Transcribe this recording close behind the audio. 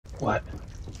What?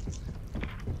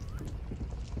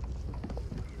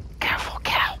 Careful,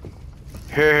 Cal.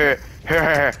 Here.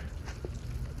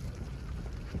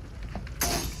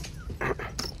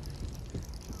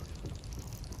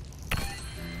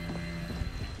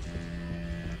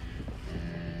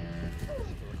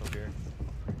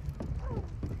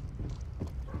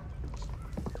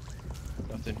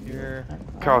 Nothing here.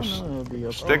 Cal,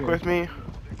 Stick stick with me.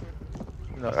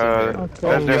 Nothing here. Okay. That's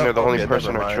Yep, they're the only okay,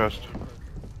 person never I mind. trust.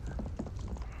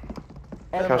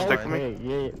 Cal, stick with me.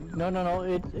 Yeah. No.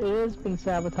 It has been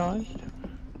sabotaged.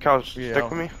 Cal, Yeah. stick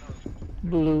with me.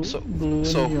 Blue, So- blue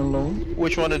so- and yellow.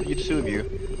 Which one of you two of you?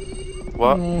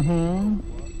 What? Mm-hmm.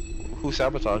 Who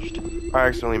sabotaged? I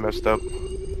accidentally messed up.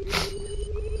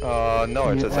 No,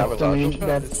 it said sabotaged.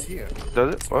 That's here.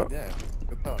 Does it? What? Yeah.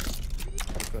 The card.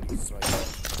 The card is right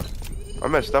there. I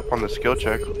messed up on the skill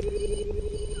check. The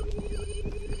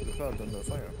card on the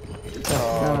fire.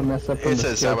 not a mess up on It the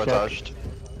says skill check. sabotaged.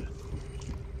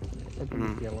 I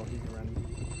think it's yellow. He's running.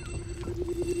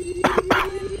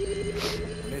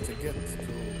 We need to get to...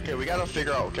 Okay, we gotta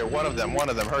figure out. Okay, one of them.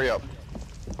 Hurry up.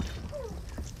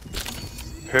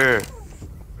 Here.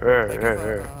 I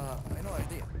know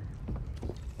idea.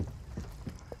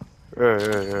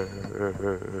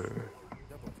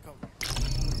 Double,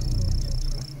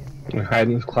 come. Hide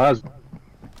in his closet.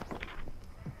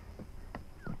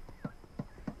 That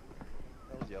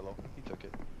was yellow. He took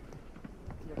it.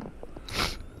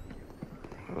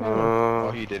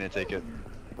 Uh, He didn't take it.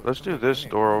 let's do this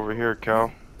door over here,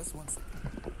 Cal. Just 1 second.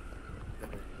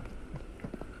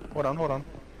 Hold on.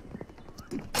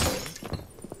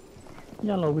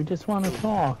 Yellow, we just want to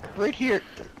talk. Right here.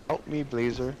 Help me,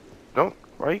 Blazer. Don't.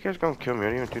 Why are you guys gonna kill me? I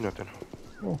didn't even do nothing.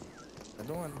 I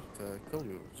don't want to kill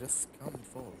you. Just come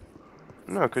forward.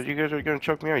 No, because you guys are gonna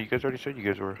choke me out. You guys already said you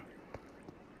guys were.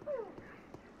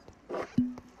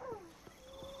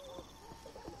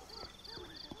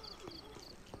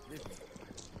 Leave me.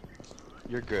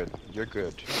 You're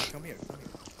good. Come here.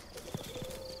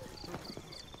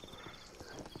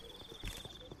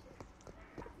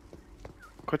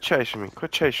 Quit chasing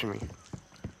me.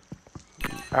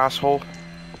 Asshole.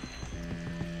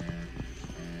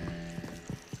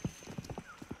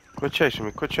 Quit chasing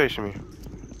me. Quit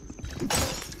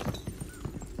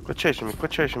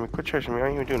chasing me. I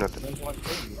ain't even do nothing. Don't want to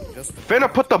kill you. Just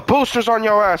Finna put the boosters on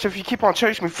your ass if you keep on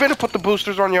chasing me. Finna put the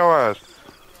boosters on your ass.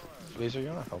 Blazer, you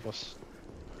wanna help us?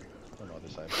 On the other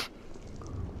side.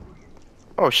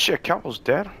 Oh shit, Cal's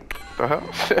dead. The hell?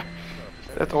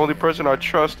 That's the only person I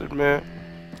trusted, man.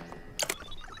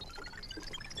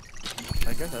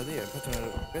 I got idea.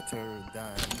 Better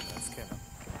than scanner.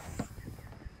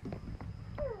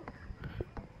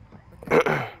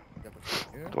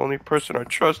 The only person I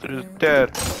trusted is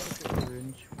dead.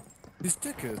 This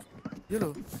ticket.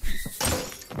 Yellow.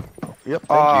 Yep. Thank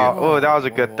Ah, you. oh, that was a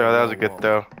good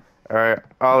throw. Alright,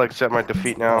 I'll accept my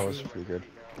defeat That now. was pretty good.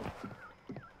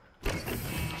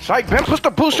 Psych, Ben, put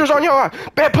the boosters on your ass!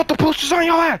 Ben, put the boosters on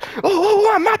your ass!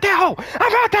 Oh, I'm out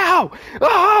that hoe!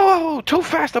 Oh, too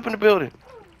fast up in the building.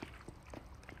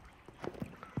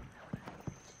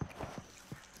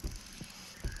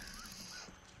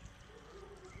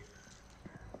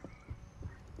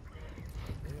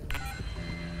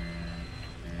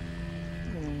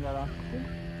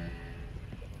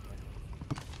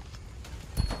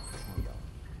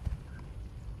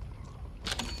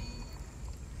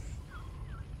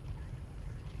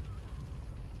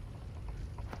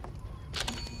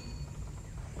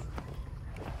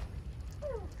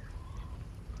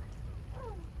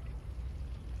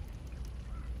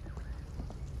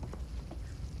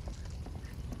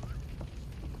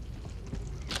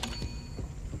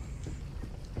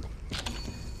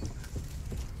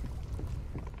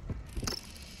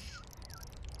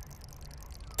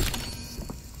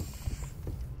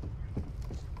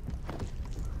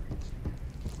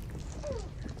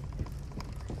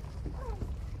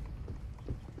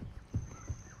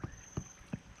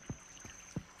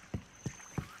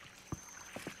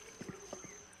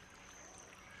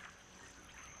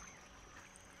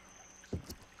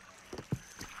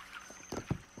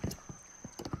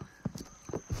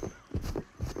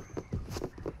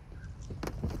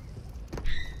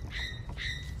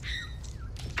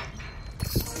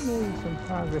 Maybe some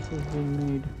progress is being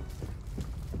made.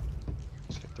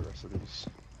 Let's get the rest of these.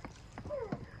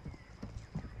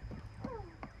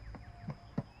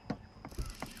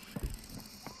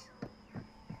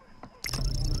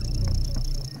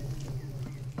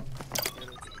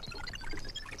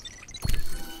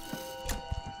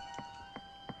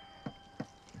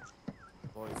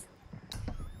 Boys.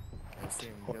 I see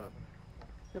him. Yellow.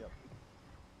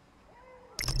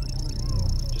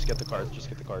 get the card. Just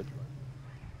get the card.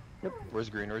 Yep. Where's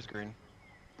green? Where's green?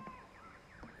 I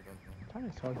don't know. I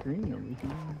thought I saw green over here.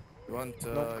 You want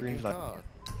Not green green light. card?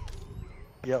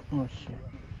 Yep. Oh shit.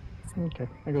 Okay,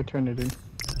 I go turn it in.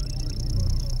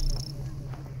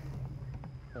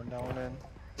 Turn that one in.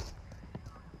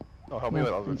 Oh, help me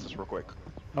with this real quick.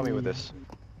 Help me with this.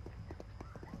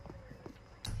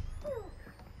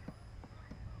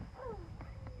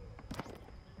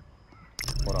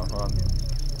 Hold on, hold on.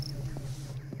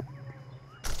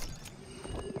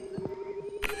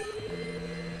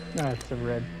 Ah, it's the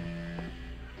red.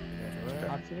 Yeah, right.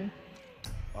 Oxygen?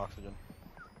 Oxygen.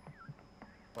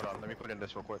 Hold on, let me put in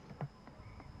this real quick.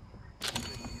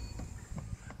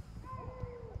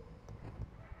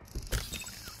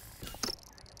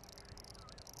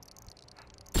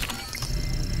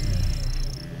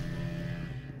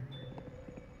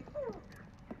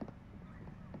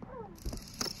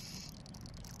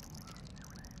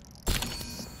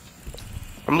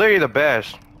 I'm literally the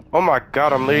best. Oh my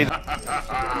god, I'm literally.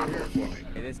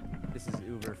 Hey, this is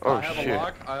uber. Oh I have shit! a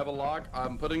lock. I have a lock.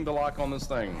 I'm putting the lock on this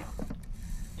thing.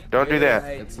 Don't do that.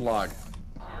 It's locked.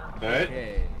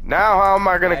 Okay. Now how am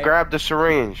I gonna Right. grab the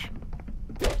syringe?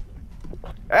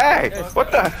 Hey,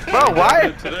 what the, bro?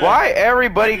 Why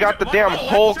everybody got the damn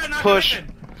Hulk push?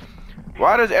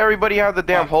 Why does everybody have the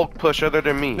damn Hulk push other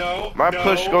than me? No, My no,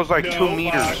 push goes like no, 2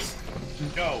 meters.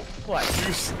 Fox. No. What?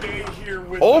 You stay here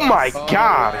with Oh us. my Oh,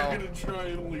 god! wow. We're gonna try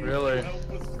and leave. Really? Help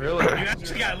us. Really? You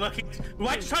actually got lucky.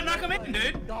 Why'd you try to knock him in,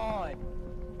 dude? God.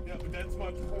 Yeah, but that's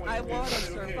my point. I want to It's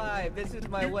okay. survive. This is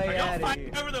my You- way Don't out of fight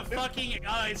here. over the fucking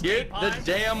escape Get the pod.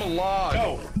 damn log.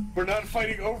 No, we're not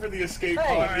fighting over the escape Hey.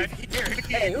 pod. Alright, here.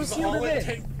 Hey, who sealed all it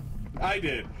it in? I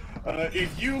did.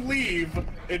 If you leave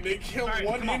and they kill Alright,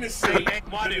 one come on. innocent, Hey,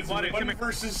 Wadu, then it's Wadu, come 1 here.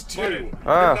 versus 2. Wadu. You're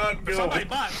Ah. not going. Somebody,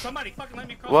 bot, somebody fucking let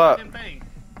me cross What? the damn thing.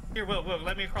 Here, Will,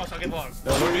 let me across. I'll get lost.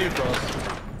 No, let me across.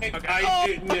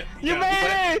 Okay. You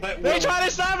made it! They tried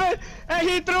to stop it, and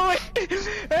he threw it,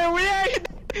 and we ain't.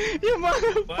 You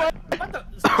motherfucker! What? What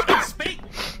the? Speak.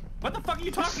 What the fuck are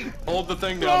you talking? Hold the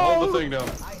thing down. Hold the thing down.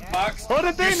 Fox, Hold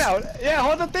the thing down. Yeah,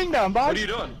 hold the thing down, boss. What are you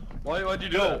doing? Why'd you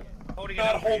do No. that? Holding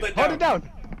not up. hold it Hold it down. down.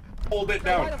 Hold it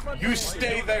down. You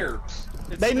stay there.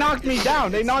 They knocked me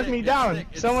down. They knocked me down.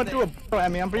 Someone threw a ball at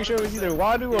me. I'm pretty sure it was either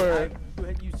Wadu or.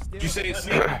 You say it's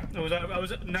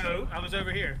I was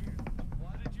over here.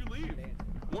 Why did you leave?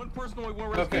 One person only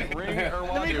went Okay, rescue Ring okay. or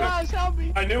Let me Wadu. cross. Help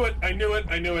me. I knew it. I knew it.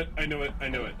 I knew it. I knew it. I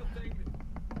knew it.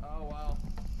 Oh wow.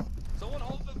 Someone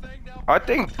hold the thing down. I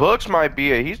think Books might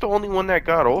be it. He's the only one that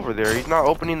got over there. He's not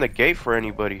opening the gate for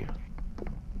anybody.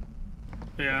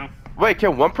 Yeah. Wait,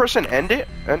 can one person end it?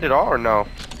 End it all or no?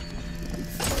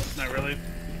 Not really.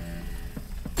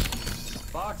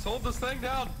 Fox, hold this thing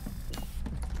down.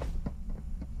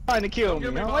 Trying to kill me.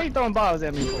 Give me Huh? my- Why you throwing bottles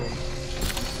at me for?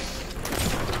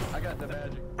 I got the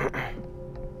magic.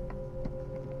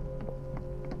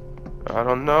 I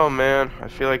don't know, man. I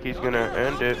feel like he's gonna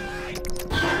end it.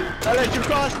 I let you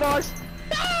cross, boss.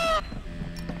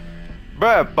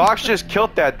 Bruh, Box just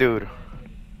killed that dude.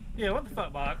 Yeah. What the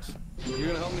fuck, box? You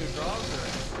gonna help me across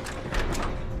or?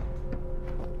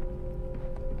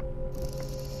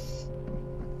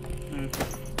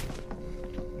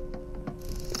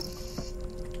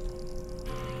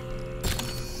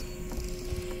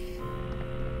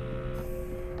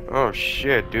 Oh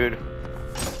shit, dude.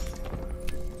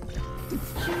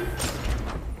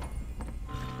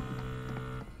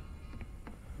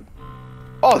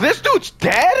 Oh, this dude's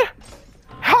dead?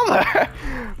 How the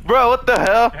Bro, what the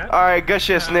hell? Yeah. Alright, good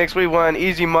shit, Snicks. We won.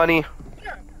 Easy money.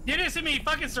 You didn't see me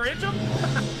fucking syringe him?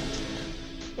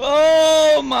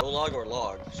 Oh my! Log or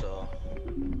log, so.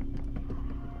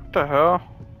 What the hell?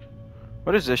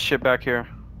 What is this shit back here?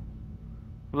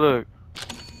 Look.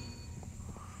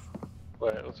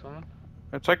 Wait, what's going on?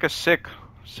 It's like a sick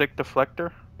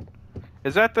deflector.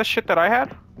 Is that the shit that I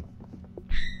had?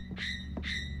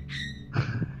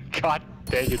 God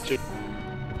dang it, Jake.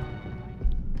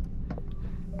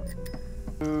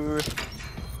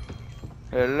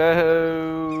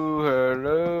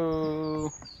 Hello.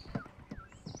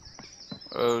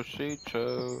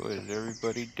 Osito, is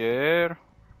everybody dead?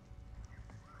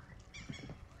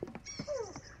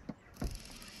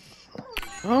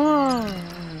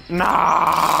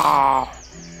 No!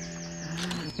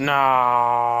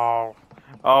 No!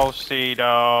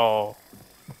 Osito!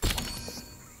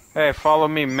 Hey, follow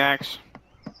me, Max.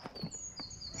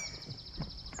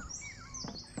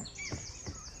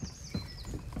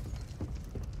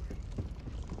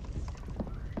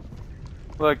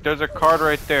 Look, there's a card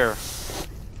right there.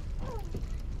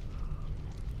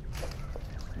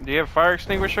 Do you have a fire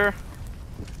extinguisher?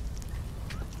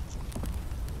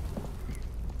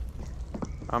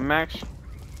 I'm Max.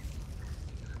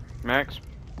 Max.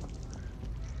 Do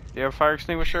you have a fire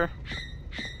extinguisher?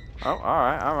 Oh,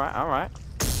 alright, alright, alright.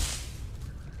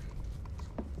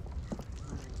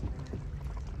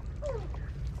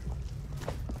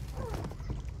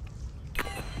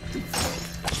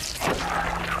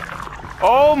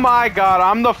 Oh my god,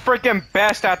 I'm the freaking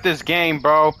best at this game,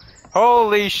 bro.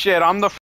 Holy shit, I'm the